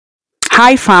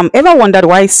Hi fam, ever wondered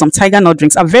why some tiger nut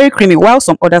drinks are very creamy while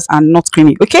some others are not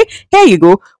creamy? Okay, here you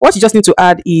go. What you just need to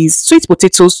add is sweet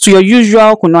potatoes to your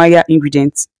usual kunu-Aya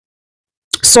ingredients.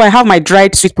 So I have my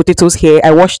dried sweet potatoes here. I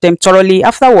washed them thoroughly.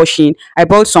 After washing, I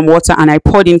boiled some water and I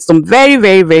poured in some very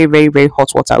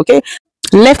hot water. Okay,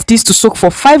 left this to soak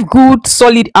for 5 good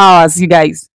solid hours, you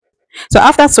guys. So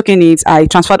after soaking it, I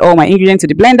transferred all my ingredients to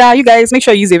the blender. You guys make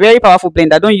sure you use a very powerful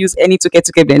blender. Don't use any tuke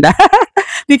blender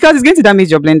because it's going to damage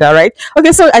your blender, right?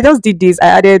 Okay, so I just did this. I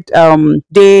added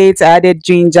dates, I added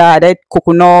ginger, I added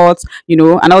coconut,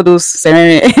 and all those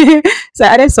ceramic. So I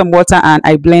added some water and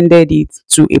I blended it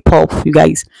to a pulp, you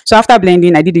guys. So after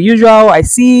blending, I did the usual. I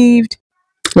sieved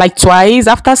like twice.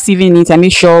 After sieving it, I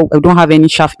made sure I don't have any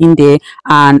chaff in there,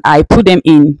 and I put them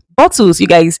in bottles, you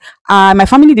guys. My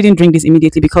family didn't drink this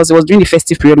immediately because it was during the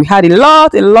festive period. We had a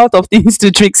lot of things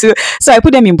to drink, so I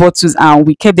put them in bottles and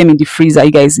we kept them in the freezer,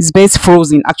 you guys. It's best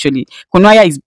frozen, actually. Kunu-Aya is